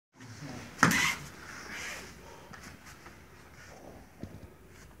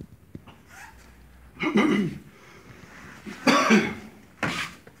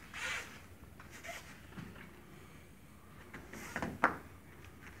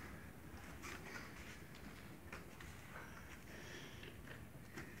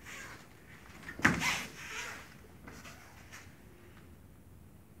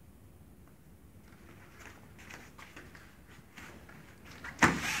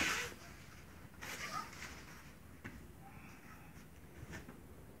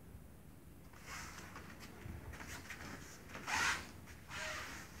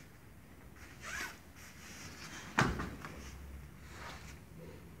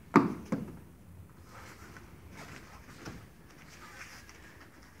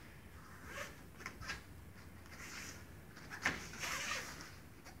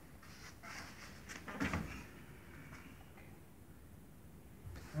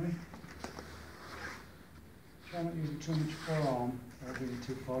Try not using too much forearm or really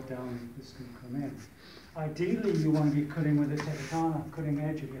too far down, this can come in. Ideally, you want to be cutting with a tekatana, cutting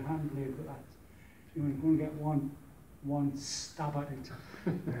edge of your hand blade, but that's, you want to get one stab at it.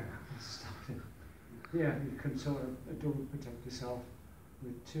 Yeah, you can sort of double protect yourself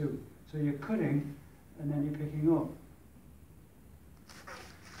with two. So you're cutting and then you're picking up.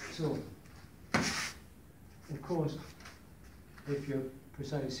 So, of course, if you're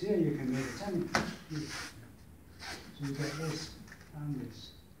precise here, you can make a 10. So you get this and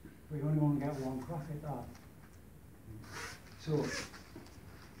this. But you only want to get one crack at that. So,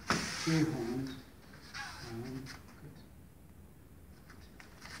 2 hands. And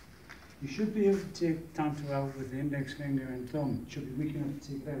you should be able to take tanto out with the index finger and thumb. It should be weak enough to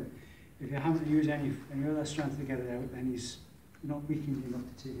take it out. If you're having to use any other strength to get it out, then he's not weakened enough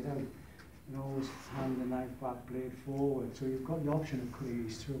to take it out. And always hand the knife back, blade forward. So you've got the option of cutting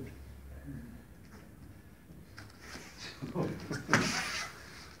his throat.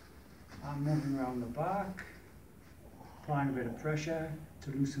 I'm moving around the back, applying a bit of pressure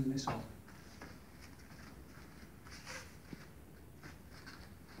to loosen this up.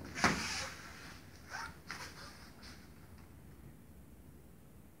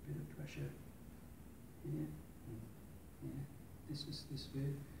 Bit of pressure here. Yeah. This is this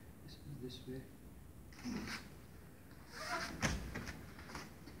way. This is this way.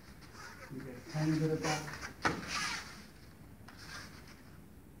 You get a tiny bit of back.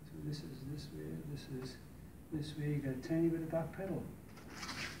 This is this way, this is this way, you get a tiny bit of back pedal.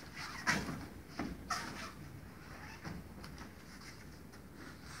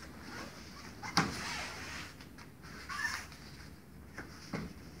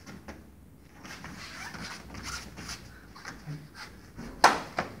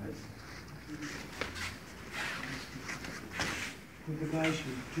 With the guys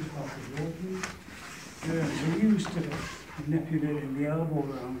who just off the road, we're used to manipulating the elbow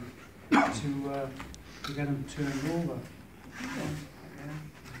around to get them turned over.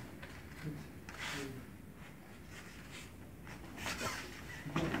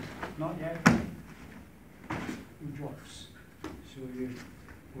 Not yet. He drops. So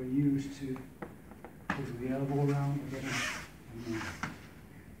we're used to putting the elbow around again.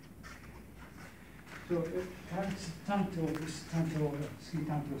 So tanto, this tanto, ski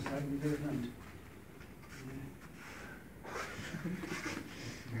tanto is slightly different.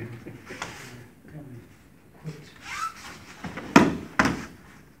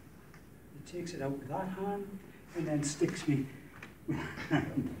 He takes it out with that hand and then sticks me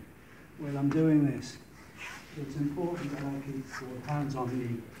while I'm doing this. So it's important that I keep both hands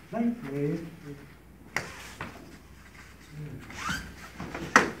on the knife blade.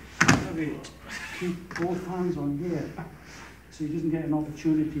 Keep both hands on here so he doesn't get an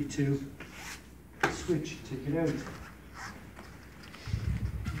opportunity to switch, take it out.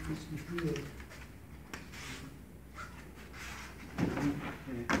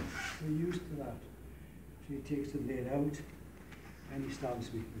 We're used to that. So he takes the blade out and he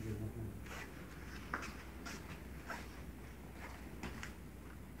stabs me with it.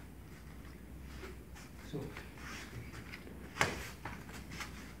 So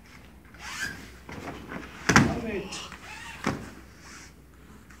elevate. So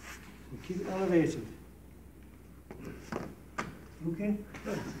keep it elevated. Okay?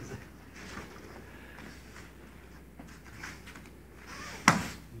 Good.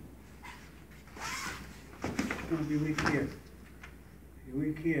 Going to be weak here. If you're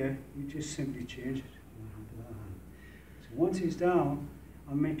weak here, you just simply change it. So once he's down,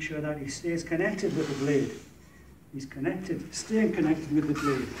 I'll make sure that he stays connected with the blade. He's connected, staying connected with the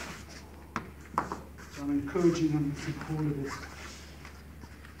blade. So I'm encouraging him to keep hold of it.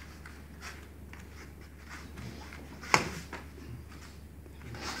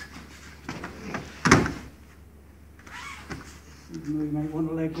 even though you might want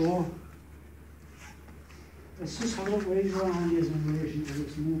to let go. Let's just have a look where your hand is in relation to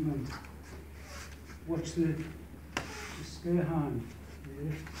this movement. Watch the spare hand.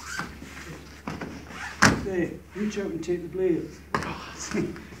 There, reach out and take the blade.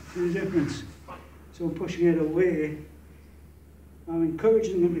 See the difference? So I'm pushing it away. I'm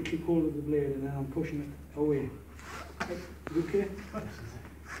encouraging them to keep hold of the blade, and then I'm pushing it away. Okay?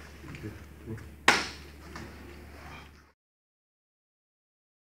 Thank you.